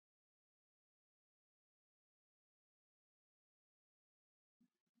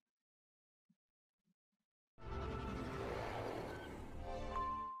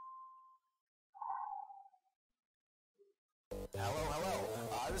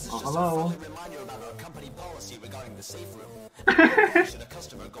This is Oh, just a hello. friendly reminder about our company policy regarding the safe room. Why should a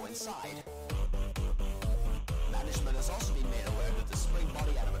customer go inside? Management has also been made aware that the spring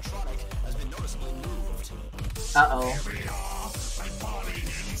body animatronic has been noticeably moved. Uh-oh.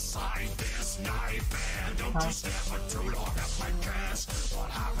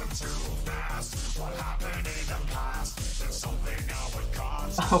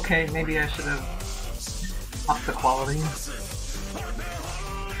 Okay, maybe I should have upped the quality.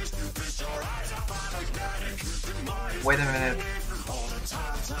 Wait a minute.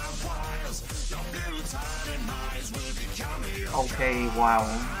 Okay, wow.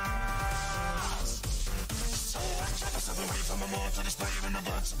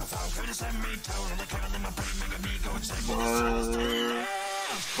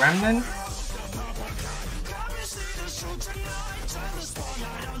 Gremlin?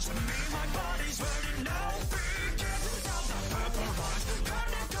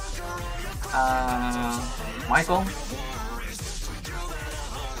 Michael?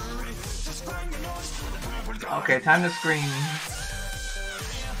 Okay, time to scream.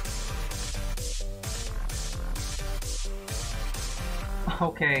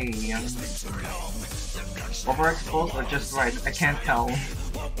 Okay, overexposed or just right? I can't tell.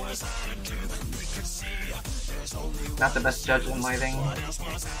 Not the best judge in lighting.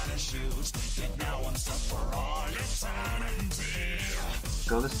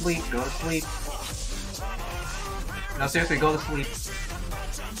 Go to sleep, go to sleep. No, seriously, go to sleep.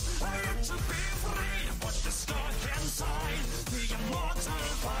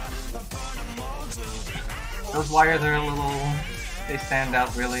 Those wires are a little... they stand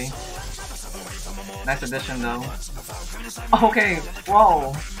out, really. Nice addition, though. Okay,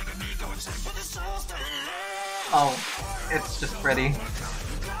 whoa! Oh, it's just Freddy.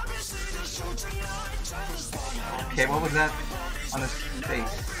 Okay, what was that on his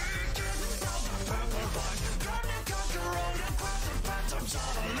face?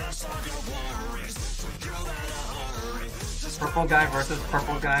 Purple guy versus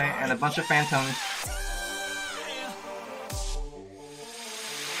purple guy and a bunch of phantoms.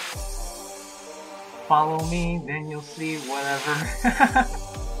 Follow me, then you'll see whatever.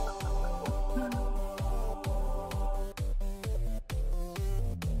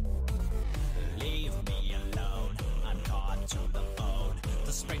 Leave me alone, I'm caught to the bone.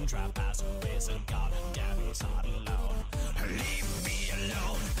 The spring trap has arisen, god damn he's not alone. Leave me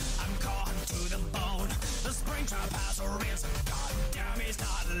alone, I'm caught to the bone. The spring trap has arisen, god damn he's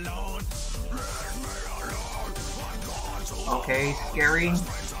not alone. Leave me alone, I'm caught to the bone. Okay, scary.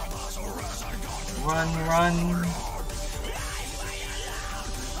 Run, run.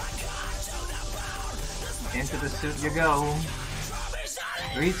 Into the suit you go.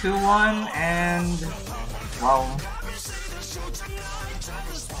 3, 2, 1, and... well...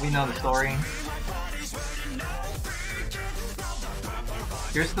 we know the story.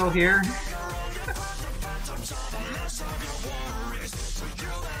 You're still here?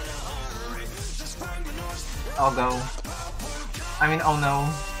 I'll go. I mean, oh no.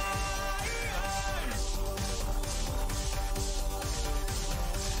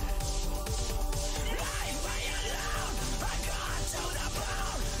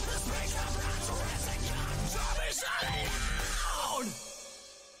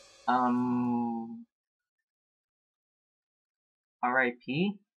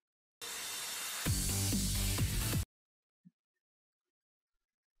 R.I.P.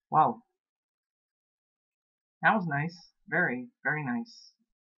 Wow. That was nice. Very, very nice.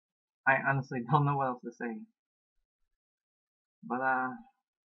 I honestly don't know what else to say. But,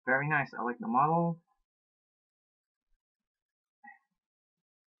 very nice. I like the model.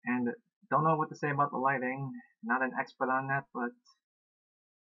 And don't know what to say about the lighting. Not an expert on that, but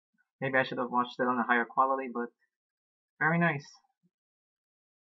maybe I should have watched it on a higher quality, but very nice.